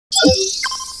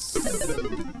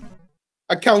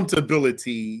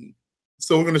Accountability.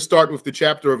 So we're going to start with the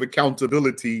chapter of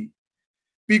accountability,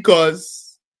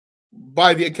 because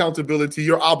by the accountability,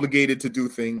 you're obligated to do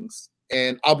things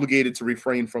and obligated to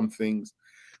refrain from things.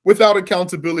 Without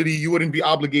accountability, you wouldn't be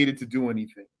obligated to do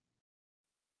anything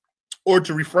or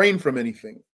to refrain from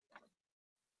anything.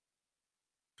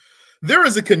 There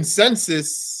is a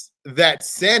consensus that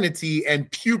sanity and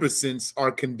pubescence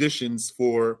are conditions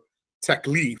for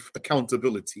taklif,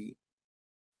 accountability.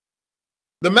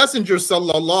 The Messenger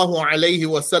sallallahu alayhi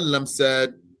wasallam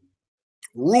said,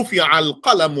 "Rufi'a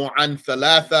al-qalamu an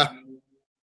thalatha."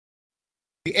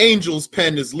 The angel's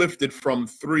pen is lifted from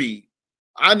 3.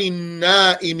 "Ani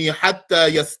naimi hatta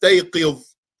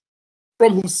yastayqiz,"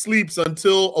 from who sleeps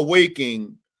until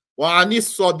awaking. "Wa ani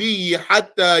sabiyyi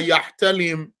hatta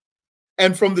yahtalim,"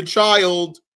 and from the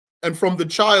child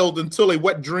until a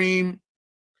wet dream.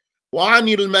 "Wa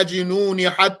ani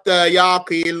al-majnuni hatta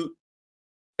yaqil,"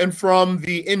 and from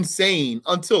the insane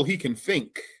until he can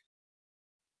think.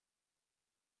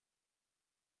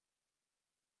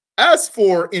 As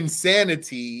for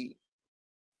insanity,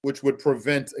 which would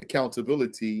prevent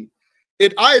accountability,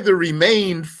 it either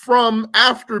remained from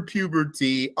after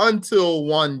puberty until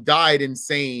one died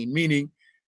insane, meaning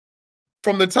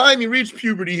from the time he reached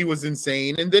puberty, he was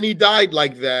insane, and then he died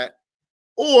like that,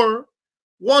 or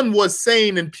one was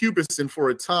sane and pubescent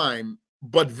for a time,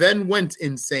 but then went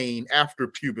insane after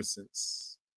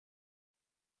pubescence.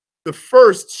 The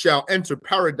first shall enter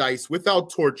paradise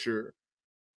without torture,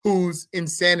 whose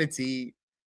insanity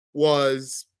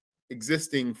was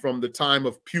existing from the time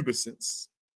of pubescence.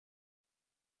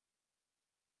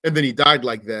 And then he died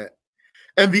like that.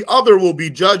 And the other will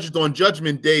be judged on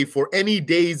Judgment Day for any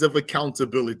days of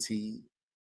accountability.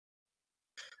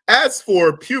 As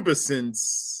for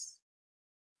pubescence,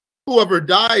 whoever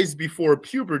dies before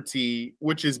puberty,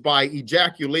 which is by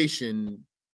ejaculation,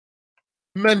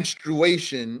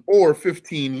 menstruation, or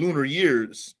 15 lunar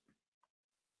years,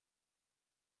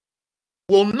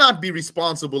 will not be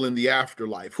responsible in the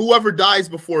afterlife. Whoever dies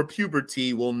before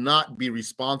puberty will not be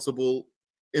responsible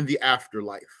in the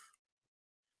afterlife.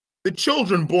 The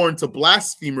children born to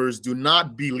blasphemers do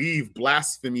not believe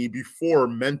blasphemy before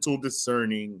mental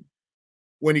discerning.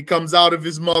 When he comes out of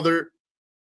his mother,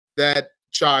 that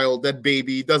child, that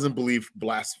baby, doesn't believe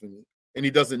blasphemy, and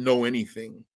he doesn't know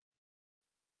anything.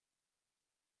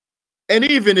 And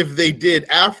even if they did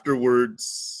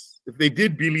afterwards, if they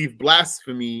did believe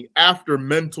blasphemy after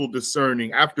mental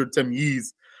discerning, after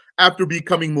tamyiz, after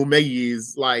becoming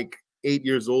mumayyiz, like 8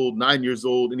 years old, 9 years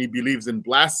old, and he believes in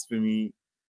blasphemy,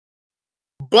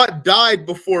 but died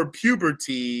before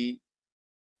puberty,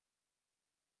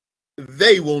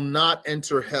 they will not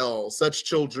enter hell. Such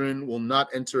children will not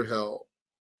enter hell,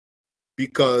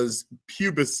 because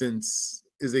pubescence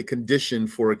is a condition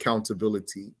for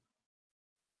accountability.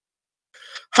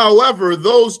 However,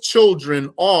 those children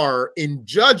are in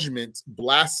judgment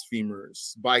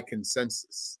blasphemers by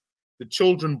consensus. The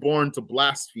children born to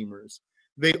blasphemers,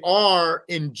 they are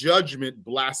in judgment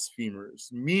blasphemers,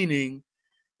 meaning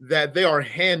that they are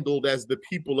handled as the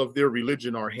people of their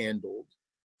religion are handled,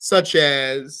 such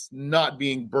as not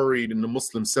being buried in the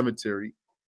Muslim cemetery.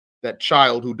 That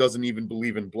child who doesn't even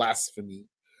believe in blasphemy,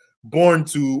 born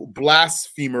to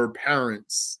blasphemer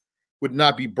parents, would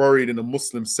not be buried in a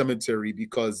Muslim cemetery,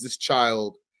 because this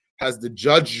child has the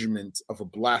judgment of a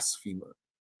blasphemer.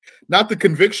 Not the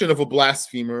conviction of a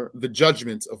blasphemer, the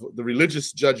judgment of the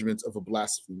religious judgment of a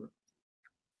blasphemer.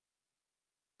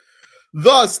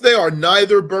 Thus, they are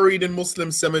neither buried in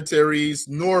Muslim cemeteries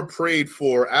nor prayed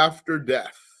for after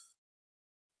death.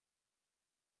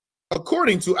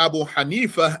 According to Abu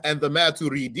Hanifa and the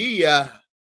Maturidiyah,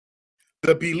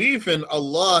 the belief in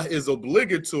Allah is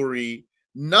obligatory,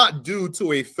 not due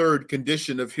to a third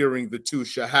condition of hearing the 2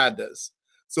 shahadas.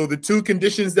 So the 2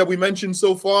 conditions that we mentioned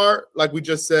so far, like we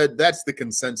just said, that's the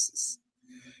consensus.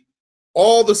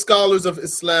 All the scholars of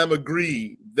Islam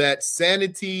agree that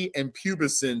sanity and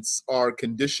pubescence are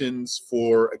conditions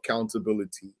for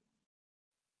accountability.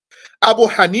 Abu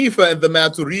Hanifa and the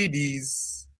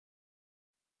Maturidis,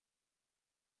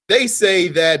 they say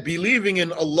that believing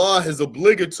in Allah is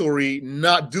obligatory,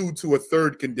 not due to a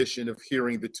third condition of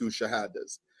hearing the 2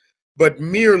 shahadas, but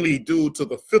merely due to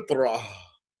the fitrah,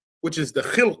 which is the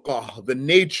khilqah, the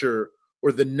nature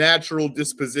or the natural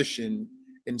disposition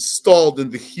installed in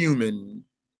the human.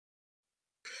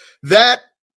 That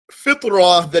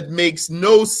fitrah that makes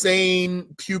no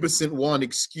sane pubescent one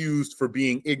excused for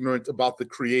being ignorant about the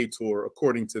Creator,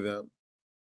 according to them.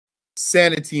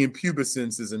 Sanity and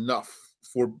pubescence is enough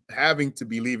for having to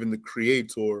believe in the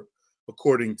Creator,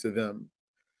 according to them.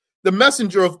 The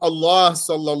Messenger of Allah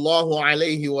sallallahu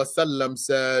alayhi wasallam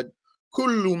said,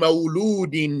 "Kullu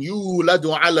mawludin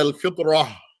yuladu ala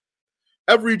al-fitrah."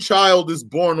 Every child is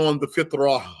born on the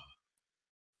fitrah.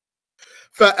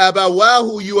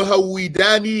 فَأَبَوَاهُ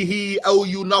يُهَوِّدَانِهِ أَوْ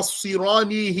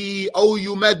يُنَصِّرَانِهِ أَوْ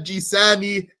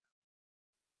يُمَجِّسَانِهِ.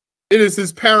 It is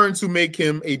his parents who make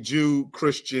him a Jew,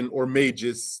 Christian, or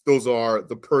Magus. Those are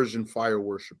the Persian fire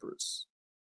worshippers.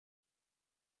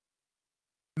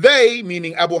 They,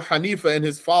 meaning Abu Hanifa and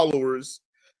his followers,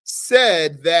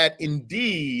 said that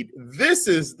indeed this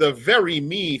is the very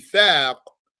mithaq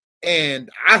and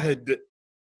ahd,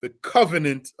 the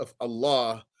covenant of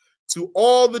Allah to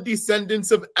all the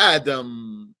descendants of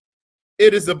Adam.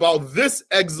 It is about this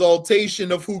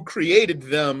exaltation of who created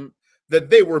them that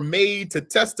they were made to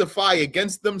testify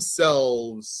against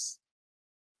themselves.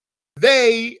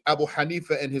 They, Abu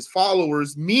Hanifa and his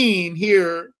followers, mean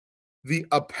here the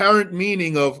apparent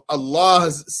meaning of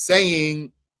Allah's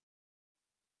saying,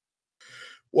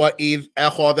 وَإِذْ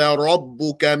أَخَذَ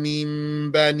رَبُّكَ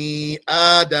مِنْ بَنِي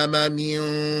آدَمَ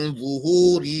مِنْ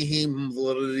ظُهُورِهِمْ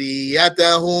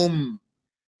ذُرِّيَّتَهُمْ.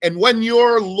 And when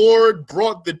your Lord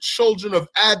brought the children of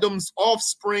Adam's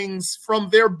offsprings from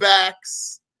their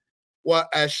backs,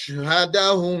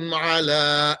 وَأَشْهَدَهُمْ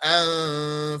عَلَىٰ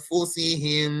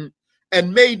أَنفُسِهِمْ,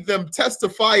 and made them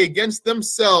testify against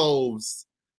themselves,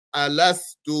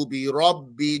 أَلَسْتُ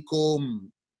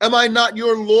بِرَبِّكُمْ, am I not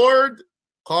your Lord?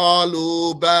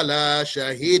 قَالُوا بَلَى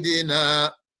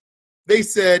شَهِدْنَا, they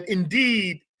said,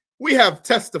 indeed, we have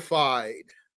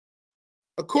testified.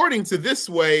 According to this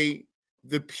way,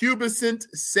 the pubescent,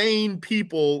 sane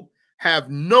people have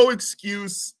no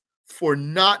excuse for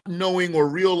not knowing or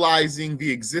realizing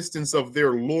the existence of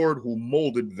their Lord who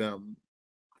molded them.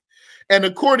 And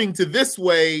according to this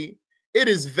way, it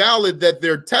is valid that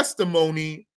their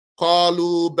testimony,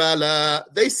 قَالُوا بَلَى,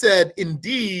 they said,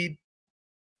 indeed,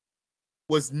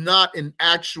 was not an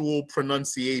actual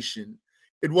pronunciation.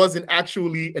 It wasn't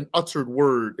actually an uttered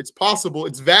word. It's possible,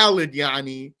 it's valid,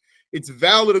 yani. It's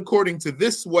valid according to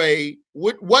this way.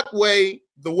 What way?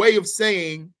 The way of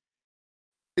saying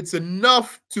it's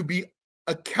enough to be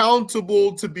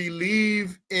accountable to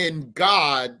believe in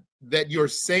God that you're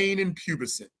sane and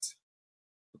pubescent.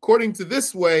 According to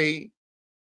this way,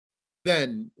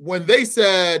 then when they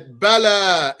said,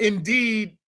 Bala,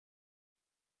 indeed,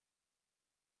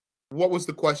 what was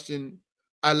the question?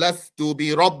 Alastu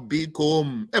bi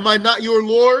rabbikum, am I not your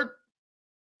Lord?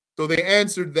 So they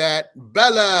answered that,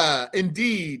 Bala,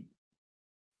 indeed.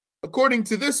 According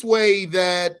to this way,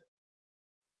 that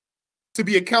to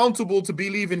be accountable to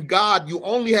believe in God, you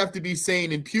only have to be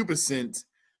sane and pubescent.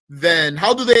 Then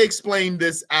how do they explain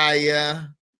this ayah?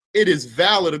 It is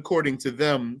valid according to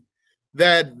them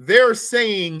that their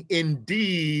saying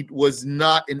indeed was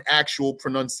not an actual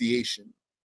pronunciation.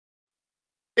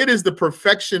 It is the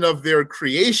perfection of their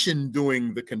creation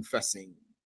doing the confessing.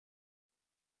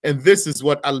 And this is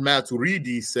what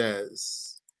Al-Maturidi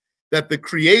says, that the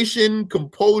creation,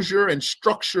 composure, and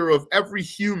structure of every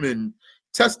human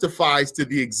testifies to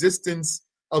the existence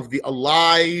of the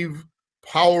alive,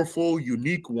 powerful,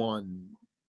 unique one.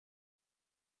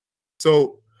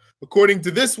 So, according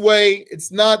to this way,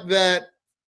 it's not that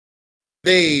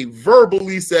they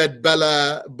verbally said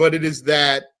Bala, but it is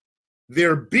that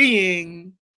their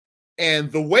being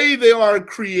and the way they are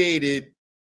created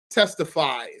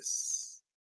testifies.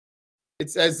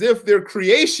 It's as if their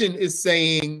creation is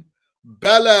saying,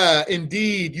 Bala,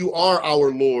 indeed, you are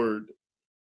our Lord.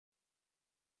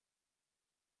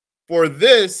 For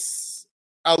this,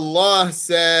 Allah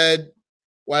said,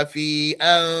 وَفِي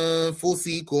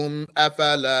أَنفُسِكُمْ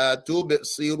أَفَلَا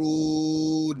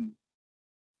تُبْصِرُونَ,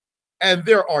 and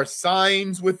there are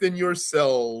signs within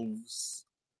yourselves.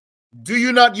 Do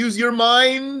you not use your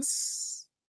minds?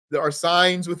 There are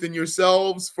signs within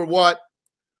yourselves for what?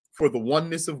 For the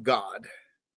oneness of God.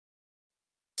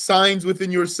 Signs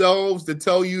within yourselves that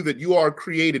tell you that you are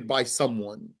created by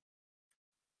someone.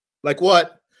 Like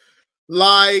what?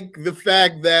 Like the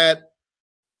fact that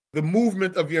the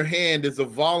movement of your hand is a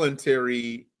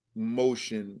voluntary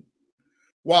motion,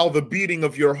 while the beating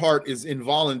of your heart is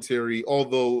involuntary,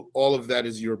 although all of that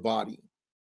is your body.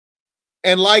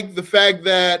 And like the fact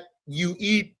that you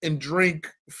eat and drink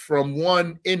from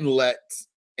one inlet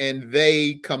and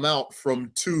they come out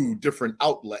from two different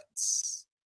outlets.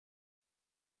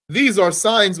 These are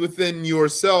signs within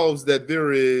yourselves that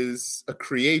there is a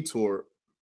creator.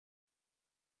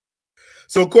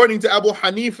 So according to Abu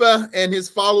Hanifa and his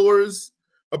followers,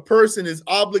 a person is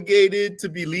obligated to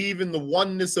believe in the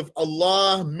oneness of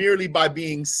Allah merely by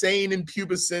being sane and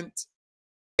pubescent.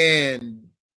 And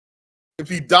if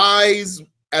he dies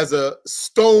as a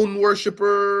stone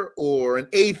worshiper or an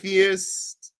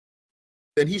atheist,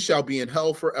 then he shall be in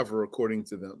hell forever, according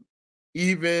to them,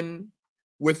 even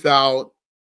without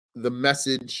the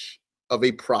message of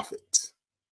a prophet.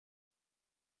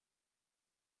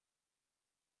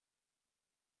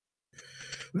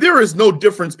 There is no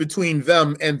difference between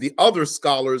them and the other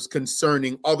scholars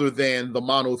concerning other than the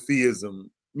monotheism,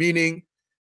 meaning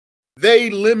they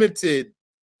limited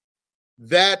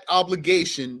that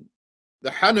obligation.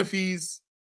 The Hanafis,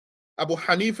 Abu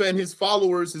Hanifa and his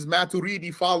followers, his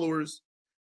Maturidi followers,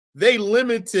 they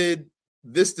limited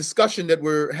this discussion that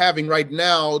we're having right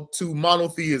now to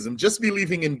monotheism, just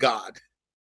believing in God.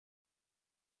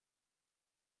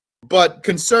 But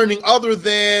concerning other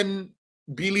than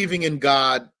believing in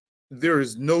God, there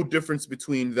is no difference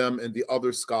between them and the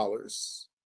other scholars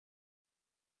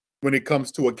when it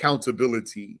comes to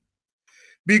accountability,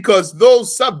 because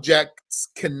those subjects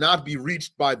cannot be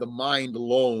reached by the mind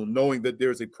alone, knowing that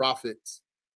there's a prophet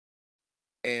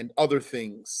and other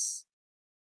things.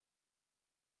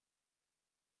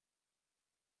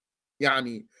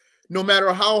 Yani, no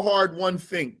matter how hard one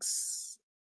thinks,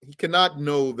 he cannot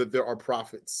know that there are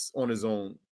prophets on his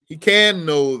own. He can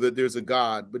know that there's a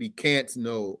God, but he can't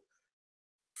know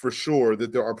for sure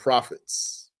that there are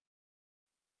prophets.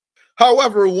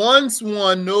 However, once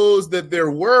one knows that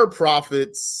there were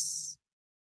prophets,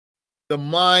 the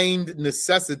mind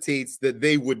necessitates that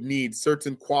they would need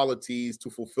certain qualities to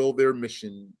fulfill their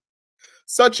mission,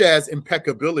 such as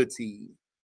impeccability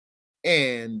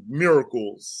and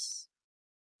miracles.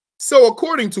 So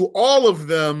according to all of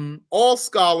them, all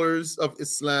scholars of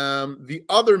Islam, the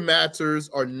other matters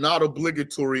are not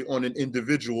obligatory on an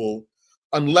individual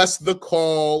unless the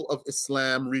call of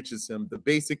Islam reaches him, the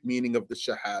basic meaning of the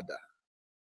Shahada.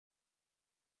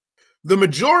 The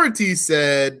majority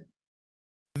said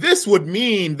this would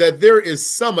mean that there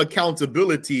is some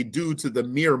accountability due to the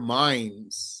mere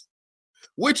minds,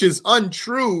 which is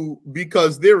untrue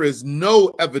because there is no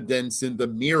evidence in the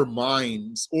mere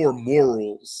minds or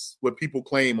morals, what people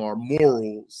claim are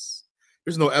morals.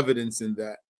 There's no evidence in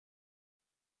that.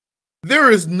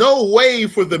 There is no way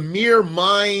for the mere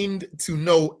mind to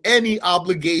know any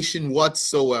obligation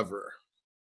whatsoever.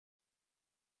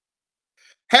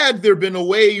 Had there been a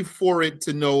way for it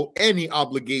to know any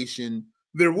obligation,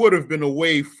 there would have been a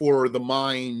way for the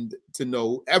mind to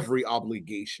know every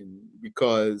obligation,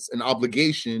 because an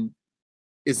obligation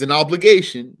is an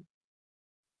obligation.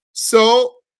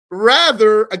 So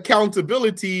rather,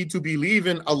 accountability to believe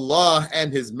in Allah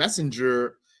and his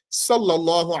messenger,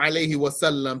 sallallahu alaihi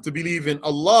wasallam, to believe in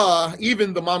Allah,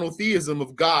 even the monotheism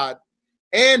of God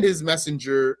and his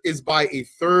messenger, is by a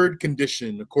third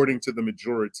condition, according to the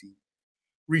majority: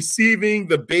 receiving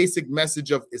the basic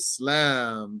message of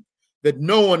Islam, that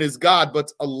no one is God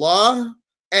but Allah,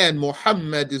 and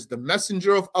Muhammad is the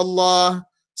messenger of Allah,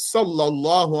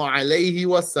 sallallahu alaihi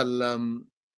wasallam.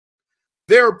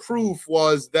 Their proof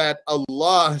was that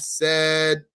Allah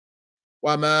said,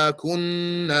 وَمَا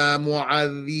كُنَّا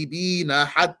مُعَذِّبِينَ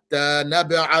حَتَّى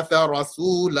نَبْعَثَ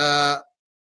رَسُولًا.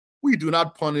 We do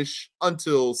not punish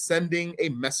until sending a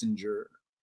messenger.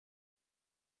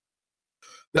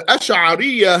 The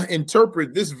Ash'ariyah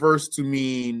interpret this verse to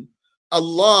mean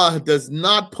Allah does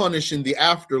not punish in the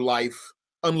afterlife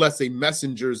unless a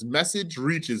messenger's message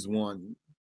reaches one.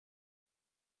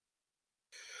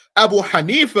 Abu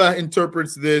Hanifa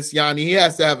interprets this, yani he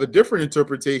has to have a different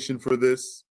interpretation for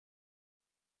this.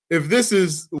 If this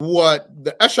is what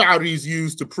the Ash'aris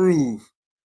use to prove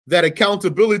that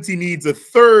accountability needs a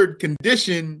third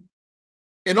condition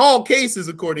in all cases,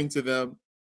 according to them,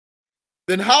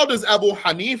 then how does Abu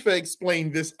Hanifa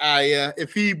explain this ayah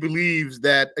if he believes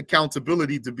that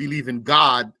accountability to believe in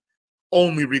God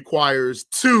only requires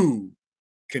two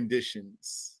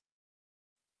conditions?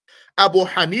 Abu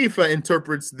Hanifa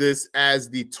interprets this as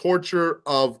the torture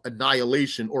of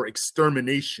annihilation or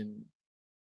extermination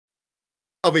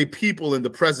of a people in the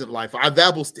present life.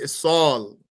 Adhabul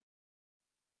istisal,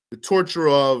 the torture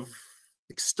of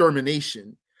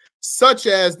extermination, such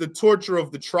as the torture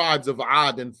of the tribes of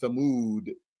Ad and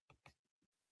Thamud.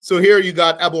 So here you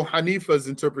got Abu Hanifa's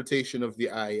interpretation of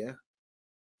the ayah.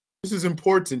 This is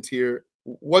important here.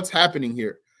 What's happening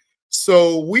here?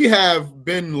 So we have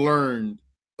been learned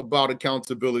about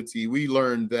accountability. We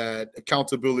learned that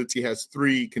accountability has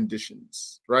three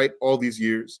conditions, right? All these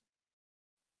years: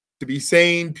 to be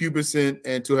sane, pubescent,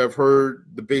 and to have heard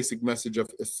the basic message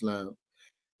of Islam.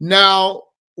 Now,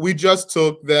 we just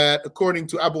took that, according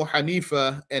to Abu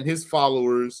Hanifa and his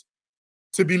followers,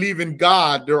 to believe in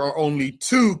God, there are only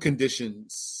two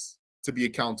conditions to be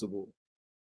accountable: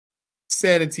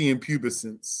 sanity and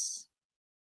pubescence.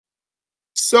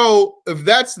 So if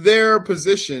that's their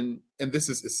position, and this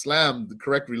is Islam, the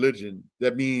correct religion,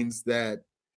 that means that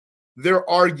their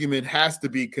argument has to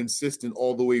be consistent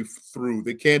all the way through.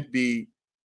 They can't be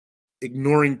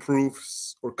ignoring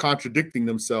proofs or contradicting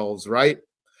themselves, right?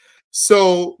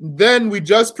 So then we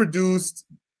just produced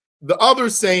the other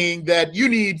saying that you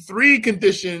need 3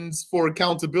 conditions for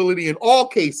accountability in all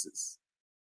cases: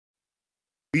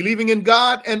 believing in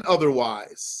God and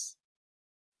otherwise.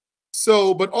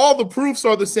 So, but all the proofs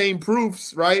are the same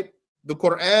proofs, right? The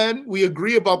Quran, we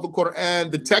agree about the Quran,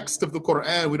 the text of the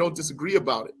Quran, we don't disagree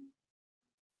about it.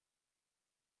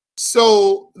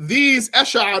 So these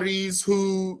Ash'aris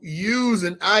who use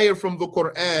an ayah from the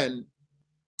Quran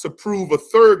to prove a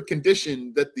 3rd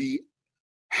condition that the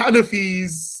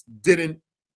Hanafis didn't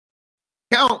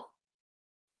count.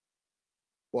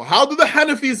 Well, how do the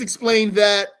Hanafis explain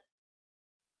that?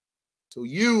 So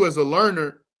you as a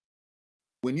learner,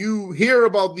 when you hear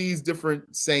about these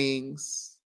different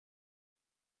sayings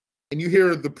and you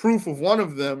hear the proof of one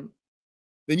of them,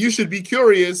 then you should be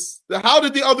curious, how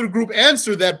did the other group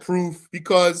answer that proof?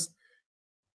 Because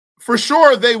for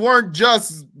sure they weren't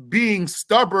just being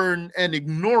stubborn and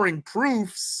ignoring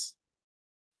proofs,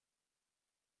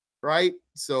 right?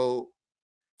 So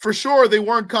for sure they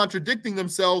weren't contradicting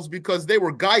themselves because they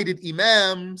were guided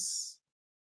imams.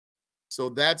 So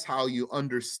that's how you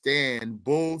understand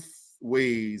both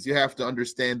ways. You have to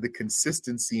understand the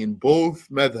consistency in both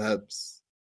madhabs.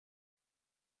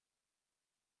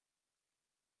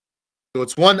 So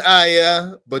it's one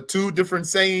ayah, but 2 different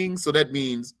sayings. So that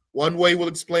means one way will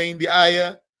explain the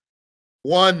ayah,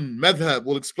 one madhab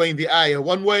will explain the ayah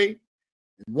one way,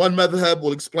 and one madhab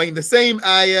will explain the same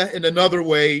ayah in another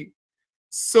way,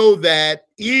 so that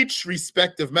each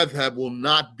respective madhab will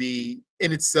not be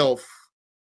in itself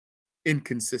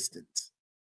inconsistent.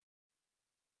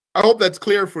 I hope that's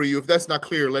clear for you. If that's not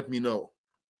clear, let me know.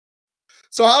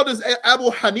 So how does Abu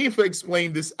Hanifa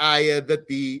explain this ayah that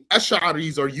the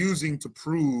Ash'aris are using to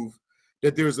prove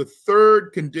that there's a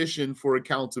 3rd condition for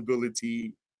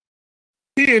accountability?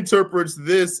 He interprets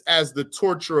this as the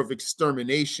torture of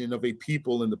extermination of a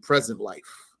people in the present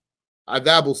life,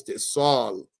 adab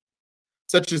al-istisal,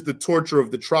 such as the torture of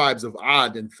the tribes of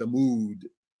Ad and Thamud.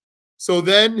 So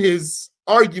then his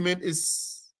argument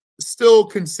is still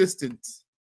consistent.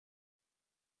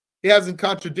 He hasn't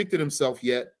contradicted himself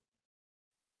yet.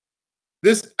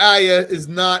 This ayah is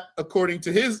not, according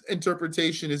to his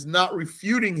interpretation, is not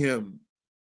refuting him.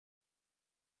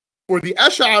 For the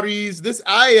Ash'aris, this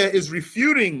ayah is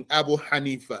refuting Abu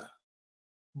Hanifa.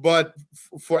 But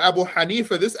for Abu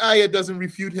Hanifa, this ayah doesn't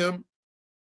refute him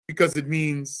because it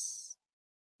means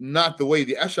not the way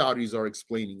the Ash'aris are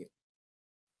explaining it.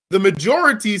 The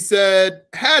majority said,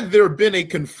 had there been a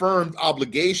confirmed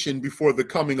obligation before the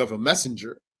coming of a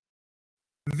messenger,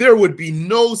 there would be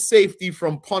no safety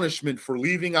from punishment for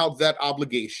leaving out that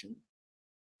obligation.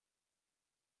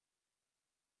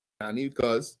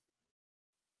 Because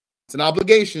it's an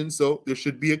obligation, so there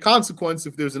should be a consequence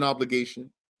if there's an obligation.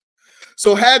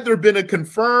 So had there been a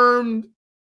confirmed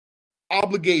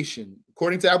obligation,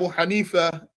 according to Abu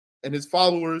Hanifa and his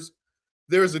followers,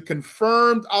 there's a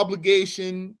confirmed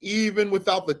obligation even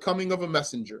without the coming of a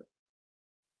messenger,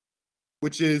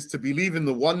 which is to believe in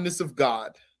the oneness of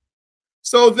God.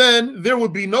 So then there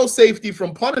would be no safety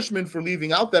from punishment for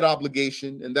leaving out that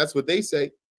obligation. And that's what they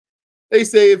say. They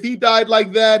say if he died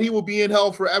like that, he will be in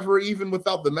hell forever, even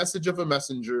without the message of a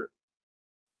messenger.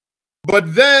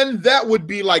 But then that would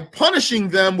be like punishing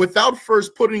them without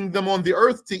first putting them on the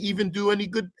earth to even do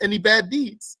any bad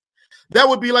deeds. That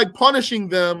would be like punishing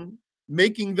them,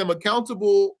 making them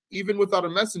accountable even without a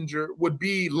messenger, would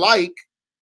be like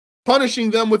punishing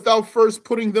them without first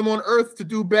putting them on earth to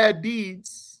do bad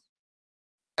deeds.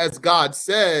 As God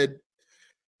said,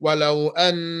 وَلَوْ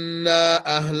أَنَّا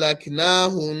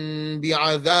أَهْلَكْنَاهُمْ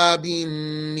بِعَذَابٍ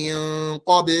مِّن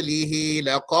قَبْلِهِ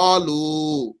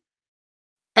لَقَالُوا.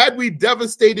 Had we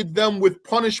devastated them with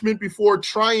punishment before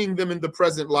trying them in the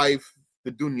present life,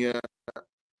 the dunya,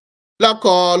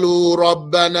 لَقَالُوا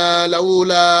رَبَّنَا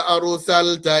لَوْلَا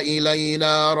أَرْسَلْتَ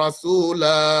إِلَيْنَا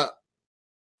رَسُولًا.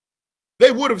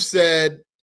 They would have said,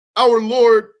 our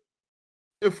Lord,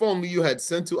 if only you had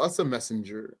sent to us a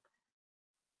messenger.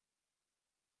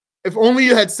 If only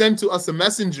you had sent to us a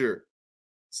messenger.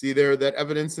 See there, that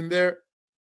evidence in there?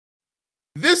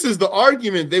 This is the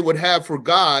argument they would have for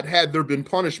God had there been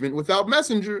punishment without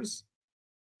messengers.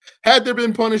 Had there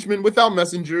been punishment without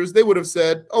messengers, they would have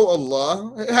said, oh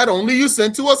Allah, had only you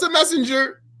sent to us a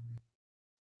messenger.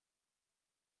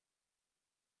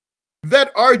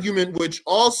 That argument, which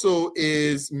also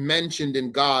is mentioned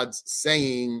in God's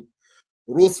saying,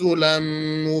 رسلا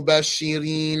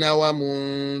مبشرين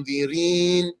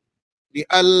ومنذرين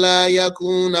لئلا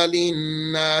يكون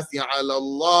للناس على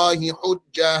الله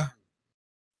حجة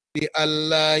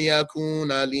لئلا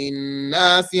يكون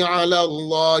للناس على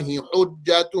الله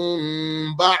حجة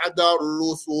بعد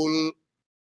الرسل.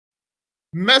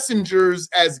 Messengers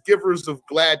as givers of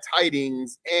glad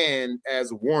tidings and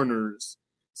as warners,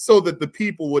 so that the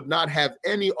people would not have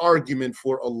any argument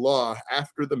for Allah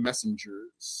after the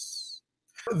messengers.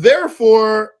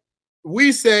 Therefore,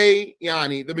 we say,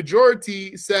 the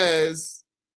majority says,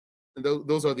 and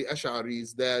those are the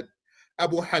Ash'aris, that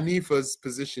Abu Hanifa's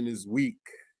position is weak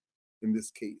in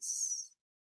this case,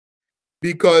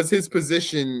 because his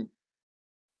position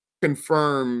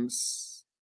confirms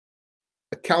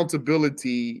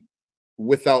accountability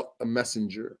without a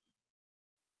messenger.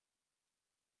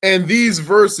 And these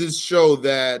verses show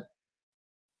that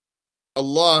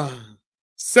Allah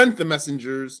sent the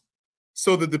messengers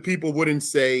so that the people wouldn't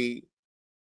say,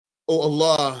 oh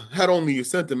Allah, had only you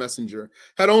sent the messenger,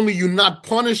 had only you not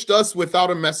punished us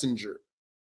without a messenger.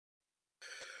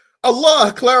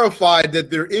 Allah clarified that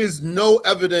there is no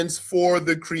evidence for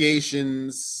the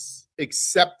creations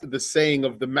except the saying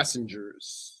of the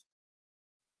messengers,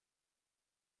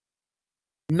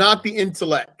 not the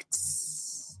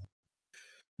intellects.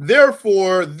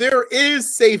 Therefore, there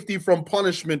is safety from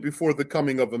punishment before the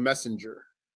coming of a messenger.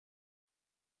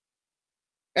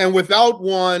 And without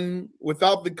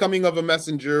the coming of a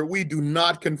messenger, we do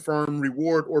not confirm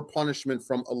reward or punishment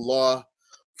from Allah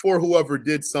for whoever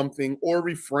did something or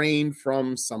refrained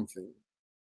from something.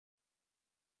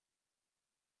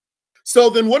 So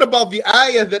then what about the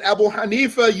ayah that Abu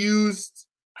Hanifa used?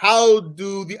 How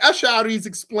do the Ash'aris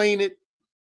explain it?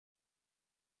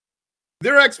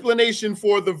 Their explanation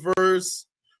for the verse,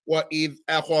 وَإِذْ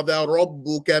أَخَذَ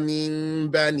رَبُّكَ مِنْ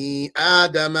بَنِي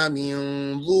آدَمَ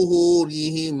مِنْ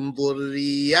ظُهُورِهِمْ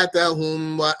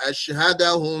ذُرِّيَّتَهُمْ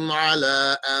وَأَشْهَدَهُمْ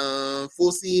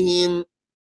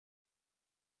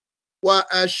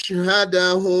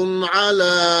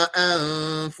على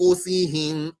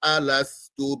أنفسهم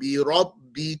ألست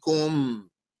بربكم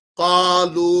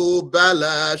قالوا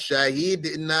بلى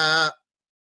شهدنا.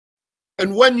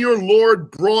 And when your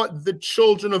Lord brought the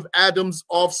children of Adam's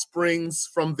offsprings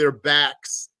from their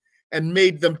backs and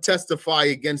made them testify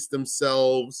against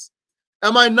themselves,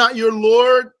 am I not your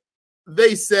Lord?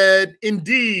 They said,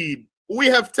 indeed, we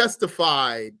have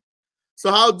testified.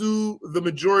 So how do the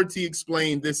majority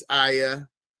explain this ayah?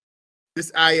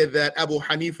 This ayah that Abu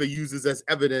Hanifa uses as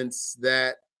evidence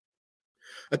that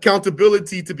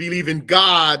accountability to believe in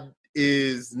God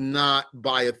is not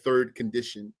by a third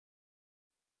condition.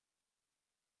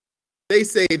 They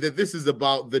say that this is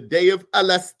about the day of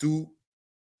Alastu,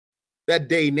 that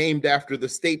day named after the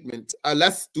statement,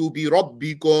 Alastu bi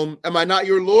Rabbikum, am I not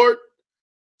your Lord?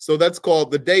 So that's called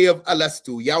the day of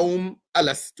Alastu, Yawm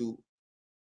Alastu.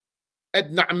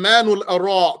 At Na'man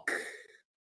al-Araq,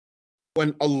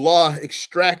 when Allah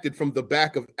extracted from the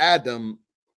back of Adam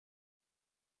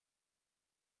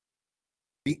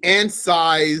the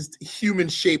ant-sized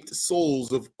human-shaped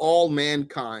souls of all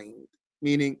mankind,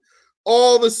 meaning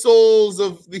all the souls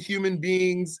of the human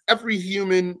beings, every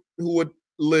human who would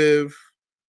live,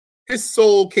 his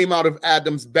soul came out of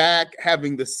Adam's back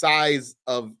having the size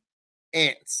of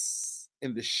ants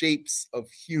and the shapes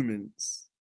of humans,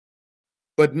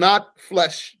 but not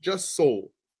flesh, just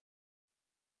soul.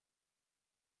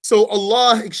 So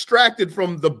Allah extracted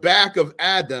from the back of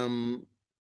Adam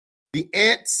the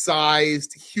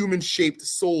ant-sized human-shaped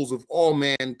souls of all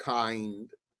mankind,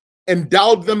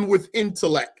 endowed them with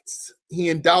intellect. He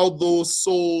endowed those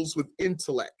souls with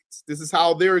intellect. This is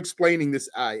how they're explaining this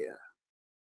ayah.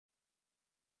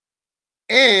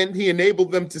 And he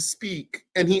enabled them to speak.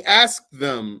 And he asked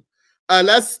them,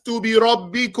 Alastu bi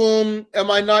Rabbikum,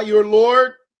 am I not your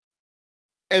Lord?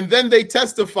 And then they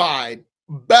testified,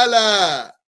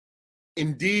 Bala,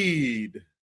 indeed.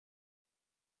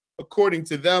 According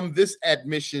to them, this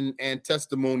admission and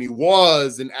testimony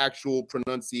was an actual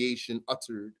pronunciation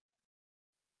uttered.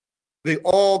 They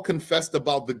all confessed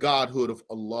about the godhood of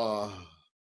Allah.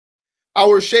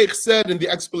 Our Shaykh said in the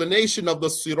explanation of the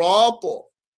Sirat,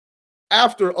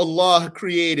 after Allah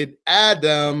created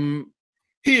Adam,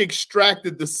 he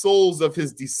extracted the souls of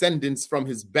his descendants from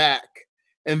his back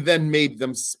and then made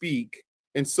them speak.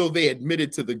 And so they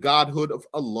admitted to the godhood of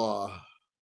Allah.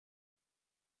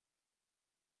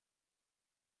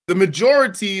 The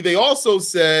majority, they also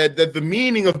said that the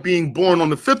meaning of being born on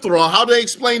the fitrah, how do they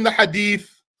explain the hadith?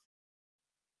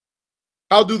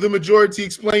 How do the majority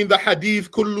explain the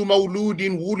hadith? Kullu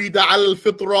mawludin wulida al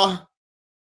fitrah,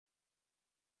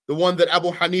 the one that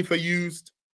Abu Hanifa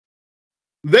used.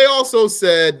 They also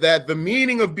said that the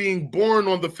meaning of being born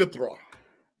on the fitrah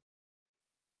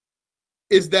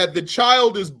is that the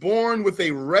child is born with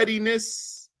a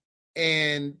readiness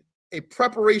and a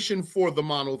preparation for the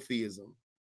monotheism.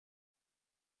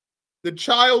 The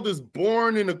child is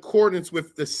born in accordance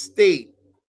with the state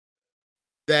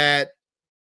that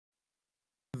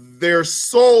their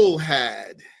soul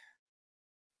had.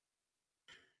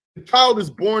 The child is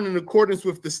born in accordance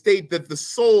with the state that the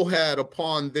soul had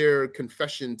upon their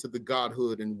confession to the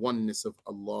Godhood and oneness of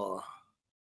Allah.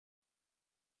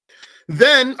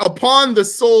 Then, upon the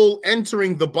soul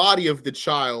entering the body of the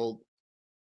child,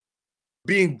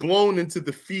 being blown into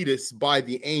the fetus by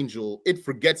the angel, it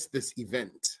forgets this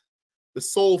event. The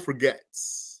soul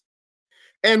forgets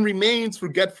and remains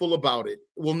forgetful about it,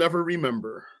 will never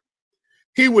remember.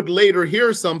 He would later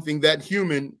hear something, that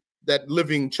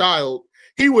living child,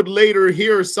 he would later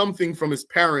hear something from his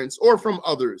parents or from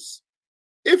others.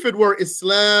 If it were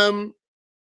Islam,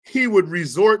 he would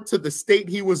resort to the state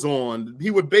he was on. He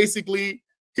would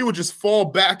just fall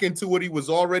back into what he was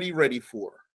already ready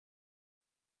for.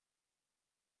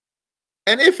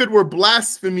 And if it were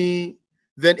blasphemy,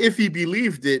 then if he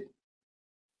believed it,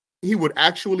 he would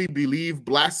actually believe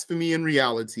blasphemy in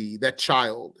reality, that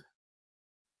child.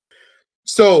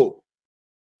 So,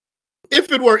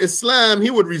 if it were Islam, he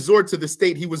would resort to the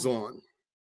state he was on,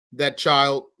 that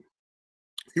child.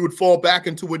 He would fall back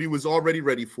into what he was already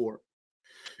ready for.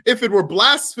 If it were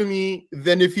blasphemy,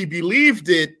 then if he believed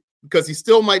it, because he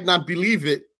still might not believe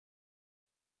it,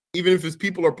 even if his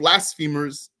people are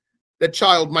blasphemers, that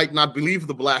child might not believe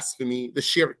the blasphemy, the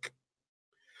shirk.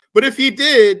 But if he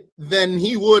did, then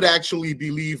he would actually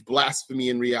believe blasphemy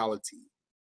in reality.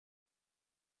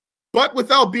 But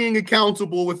without being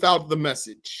accountable, without the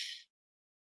message.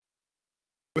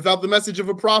 Without the message of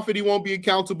a prophet, he won't be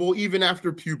accountable even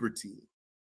after puberty.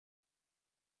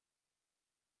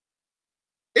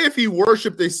 If he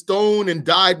worshipped a stone and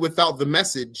died without the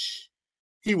message,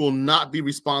 he will not be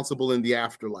responsible in the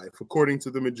afterlife, according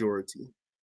to the majority.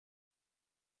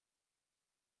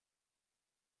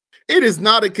 It is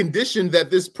not a condition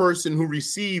that this person who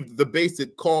received the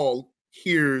basic call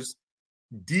hears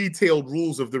detailed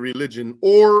rules of the religion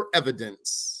or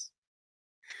evidence.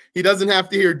 He doesn't have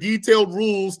to hear detailed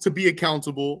rules to be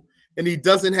accountable, and he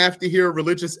doesn't have to hear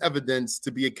religious evidence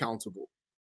to be accountable.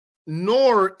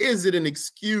 Nor is it an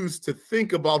excuse to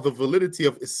think about the validity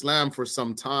of Islam for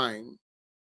some time.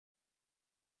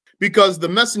 Because the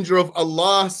Messenger of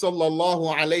Allah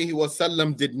sallallahu alaihi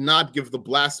wasallam did not give the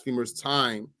blasphemers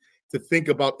time to think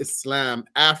about Islam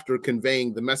after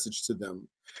conveying the message to them.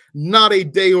 Not a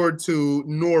day or two,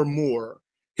 nor more.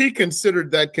 He considered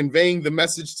that conveying the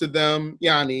message to them,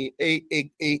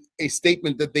 a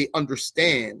statement that they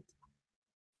understand.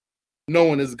 No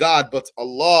one is God but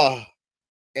Allah,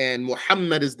 and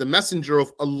Muhammad is the messenger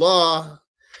of Allah.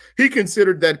 He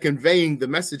considered that conveying the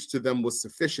message to them was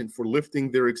sufficient for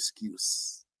lifting their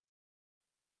excuse.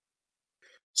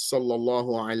 Sallallahu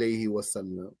alayhi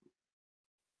wasallam.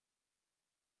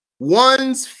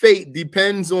 One's fate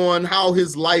depends on how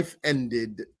his life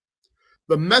ended.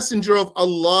 The Messenger of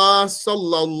Allah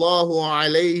sallallahu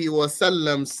alayhi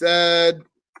wasallam said,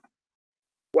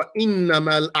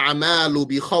 وَإِنَّمَا الْأَعْمَالُ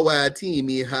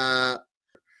بِخَوَاتِيمِهَا.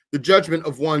 The judgment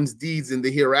of one's deeds in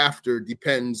the hereafter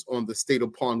depends on the state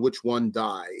upon which one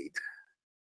died.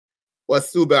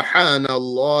 وَسُبْحَانَ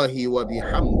اللَّهِ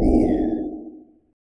وَبِحَمْدِهِ.